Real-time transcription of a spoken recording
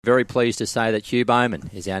Very pleased to say that Hugh Bowman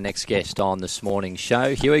is our next guest on this morning's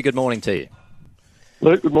show. Hughie, good morning to you.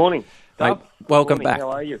 Luke, good morning. Mate, welcome back. How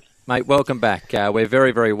are you? Mate, welcome back. We're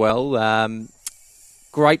very, very well.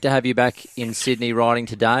 Great to have you back in Sydney riding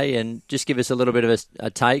today, and just give us a little bit of a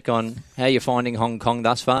take on how you're finding Hong Kong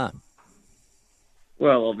thus far.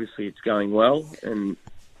 Well, obviously it's going well, and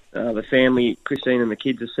the family, Christine and the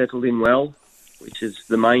kids, have settled in well, which is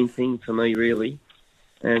the main thing for me, really.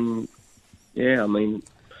 And, yeah, I mean,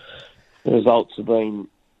 the results have been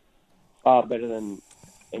far better than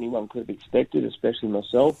anyone could have expected, especially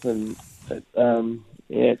myself. And,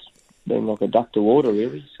 it's been like a duck to water,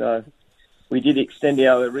 really. So we did extend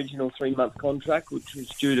our original 3-month contract, which was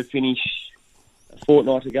due to finish a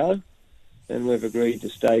fortnight ago. And we've agreed to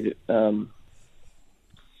stay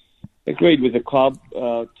agreed with the club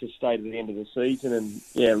to stay to the end of the season. And,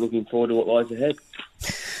 yeah, looking forward to what lies ahead.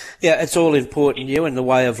 Yeah, it's all important, you, and the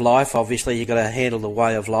way of life. Obviously, you've got to handle the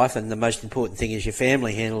way of life, and the most important thing is your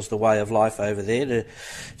family handles the way of life over there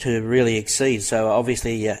to really exceed. So,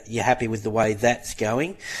 obviously, you're happy with the way that's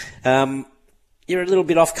going. You're a little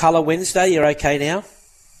bit off colour Wednesday. You're okay now?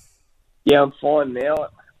 Yeah, I'm fine now.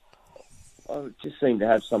 I just seemed to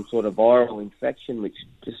have some sort of viral infection, which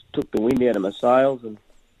just took the wind out of my sails, and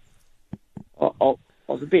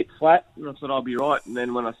I was a bit flat, and I thought I'd be right. And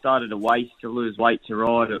then when I started to lose weight to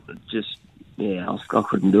ride, it just, I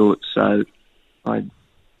couldn't do it. So I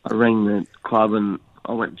rang the club and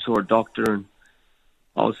I went and saw a doctor, and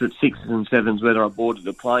I was at 6s and 7s whether I boarded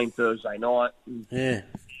the plane Thursday night. And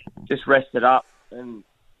just rested up, and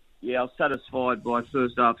I was satisfied by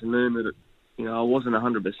Thursday afternoon that I wasn't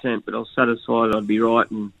 100%, but I was satisfied I'd be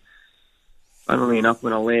right. And funnily enough,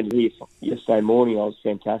 when I landed here yesterday morning, I was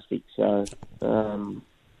fantastic. So,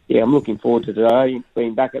 I'm looking forward to today,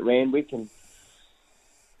 being back at Randwick and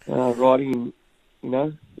riding,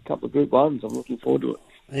 a couple of Group 1s. I'm looking forward to it.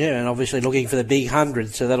 Yeah, and obviously looking for the big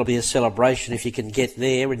 100, so that'll be a celebration if you can get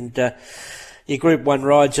there. And your Group 1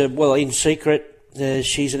 rides are, well, in secret.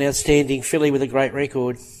 She's an outstanding filly with a great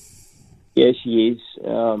record. Yeah, she is.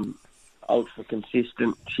 Ultra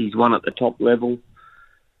consistent. She's won at the top level.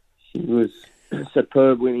 She was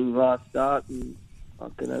superb winning last start, and I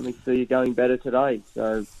can only see her going better today.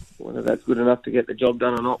 So whether that's good enough to get the job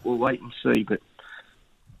done or not, we'll wait and see. But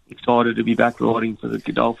excited to be back riding for the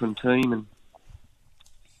Godolphin team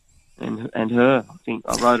and her. I think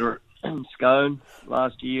I rode her at Scone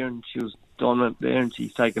last year, and she was dominant there, and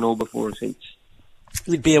she's taken all before us each.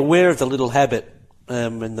 You'd be aware of the Little Habit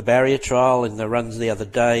in the barrier trial and the runs the other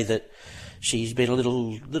day that she's been a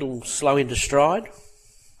little slow into stride.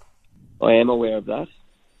 I am aware of that,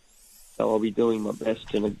 so I'll be doing my best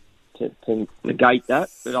to negate that.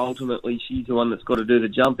 But ultimately, she's the one that's got to do the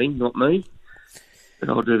jumping, not me. But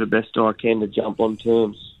I'll do the best I can to jump on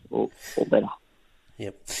terms, or better.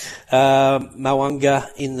 Yep. Mo'unga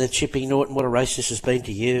in the Chipping Norton. What a race this has been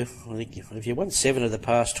to you. I think you won 7 of the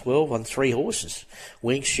past 12 on 3 horses.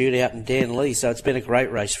 Winks, Shootout and Dan Lee. So it's been a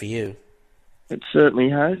great race for you. It certainly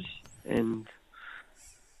has, and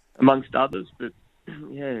amongst others. But,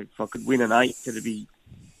 if I could win an 8, it'd be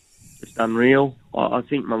just unreal. I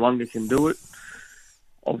think Mo'unga can do it.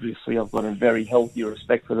 Obviously, I've got a very healthy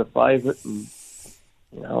respect for the favourite, and,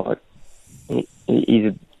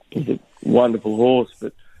 he's a wonderful horse,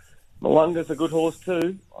 but Mo'unga's a good horse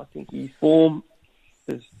too. I think his form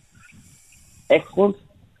is excellent.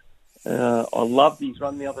 I loved his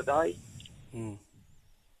run the other day.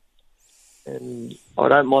 And I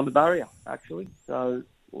don't mind the barrier, actually. So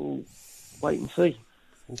we'll wait and see.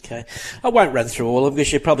 Okay. I won't run through all of them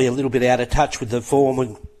because you're probably a little bit out of touch with the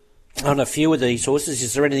form on a few of these horses.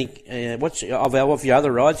 Is there anything, of your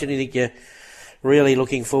other rides, anything you're really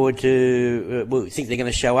looking forward to? You think they're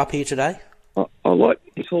going to show up here today? I like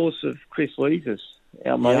this horse of Chris Lees's,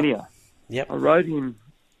 Almonia. Yep. I rode him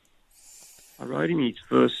his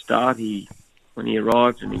first start when he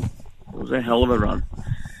arrived, and it was a hell of a run.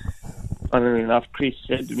 Funnily enough, Chris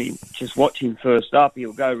said to me, just watch him first up,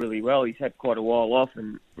 he'll go really well. He's had quite a while off,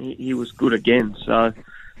 and he was good again. So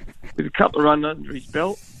with a couple of runs under his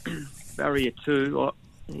belt, barrier 2,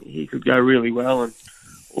 he could go really well. And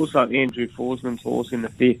also Andrew Forsman's horse in the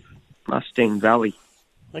 5th, Mustang Valley.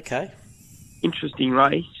 Okay. Interesting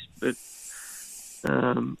race, but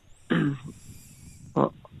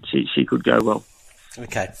she could go well.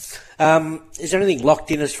 Okay. Is there anything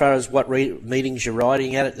locked in as far as what meetings you're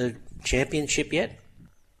riding at the championship yet?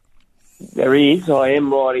 There is. I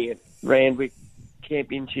am riding at Randwick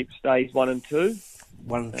Championship Stays 1 and 2.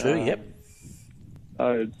 1 and 2, yep.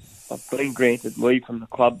 So I've been granted leave from the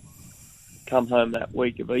club. Come home that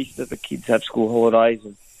week of Easter. The kids have school holidays,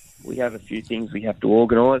 and we have a few things we have to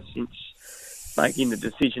organise since making the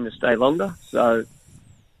decision to stay longer. So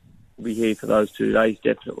I'll be here for those 2 days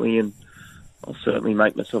definitely, and I'll certainly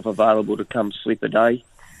make myself available to come slip a day.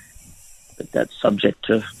 But that's subject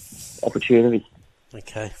to opportunity.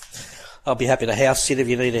 Okay. I'll be happy to house sit if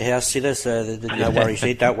you need a house sitter, so there's no worries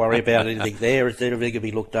there. Don't worry about anything there. Everything will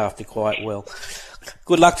be looked after quite well.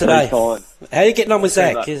 Good luck today. How are you getting on with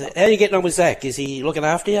Zach? How are you getting on with Zach? Is he looking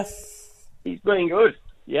after you? He's been good.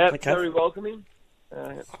 Yeah, okay. Very welcoming.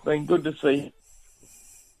 It's been good to see.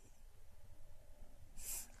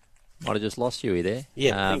 Might have just lost you there.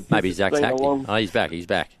 Yeah. Maybe Zach's hacked him. Oh, he's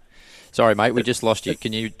back. Sorry, mate, we just lost you.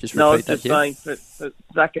 Can you just repeat that? No, I was just saying,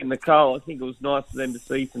 for Zach and Nicole, I think it was nice for them to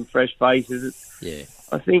see some fresh faces. Yeah.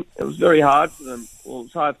 I think it was very hard for them. Well,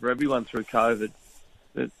 it's hard for everyone through COVID.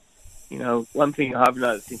 But, you know, one thing I have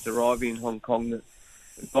noticed since arriving in Hong Kong, that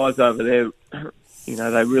the guys over there, you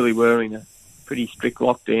know, they really were in a pretty strict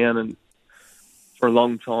lockdown and for a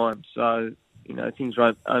long time. So, you know, things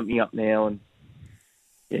are opening up now, and,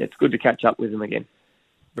 yeah, it's good to catch up with them again.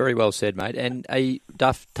 Very well said, mate. And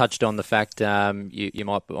Duff touched on the fact you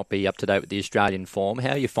might not be up to date with the Australian form.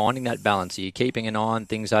 How are you finding that balance? Are you keeping an eye on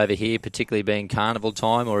things over here, particularly being carnival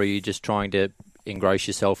time, or are you just trying to engross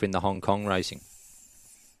yourself in the Hong Kong racing?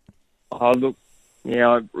 Oh, look, yeah,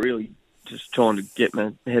 I'm really just trying to get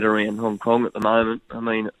my head around Hong Kong at the moment. I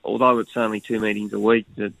mean, although it's only 2 meetings a week,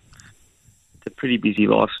 it's a pretty busy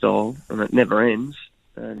lifestyle, and it never ends.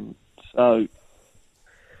 And so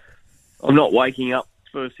I'm not waking up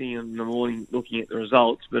first thing in the morning looking at the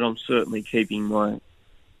results, but I'm certainly keeping my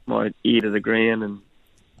ear to the ground.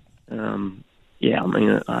 And yeah, I mean,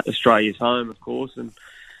 Australia's home, of course,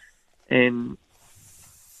 and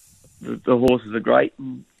the horses are great,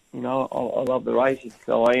 and you know, I love the racing,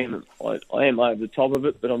 so I am over the top of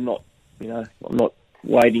it, but I'm not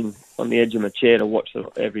waiting on the edge of my chair to watch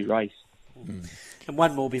every race. And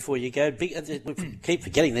one more before you go. We keep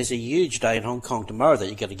forgetting there's a huge day in Hong Kong tomorrow that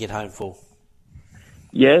you've got to get home for.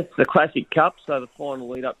 Yes, the Classic Cup, so the final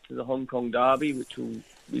lead up to the Hong Kong Derby, which will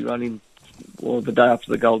be running the day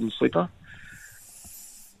after the Golden Slipper.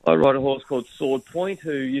 I ride a horse called Sword Point,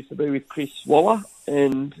 who used to be with Chris Waller,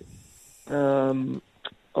 and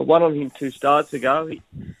I won on him 2 starts ago. He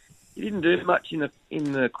didn't do much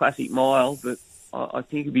in the Classic Mile, but I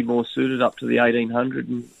think he'd be more suited up to the 1800,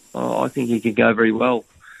 and I think he could go very well.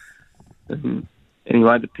 And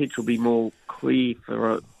anyway, the pitch will be more clear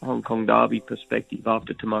for a Hong Kong Derby perspective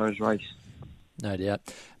after tomorrow's race. No doubt.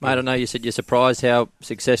 Mate, I know you said you're surprised how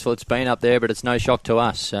successful it's been up there, but it's no shock to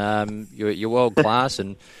us. You're world class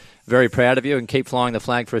and very proud of you, and keep flying the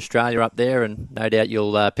flag for Australia up there, and no doubt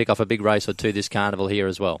you'll pick off a big race or two this carnival here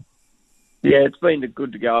as well. Yeah, it's been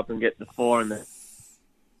good to go up and get the fire and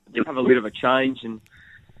you'll have a bit of a change, and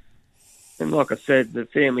like I said, the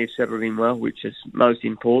family have settled in well, which is most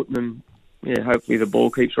important, and yeah, hopefully the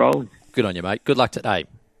ball keeps rolling. Good on you, mate. Good luck today.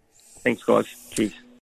 Thanks, guys. Cheers.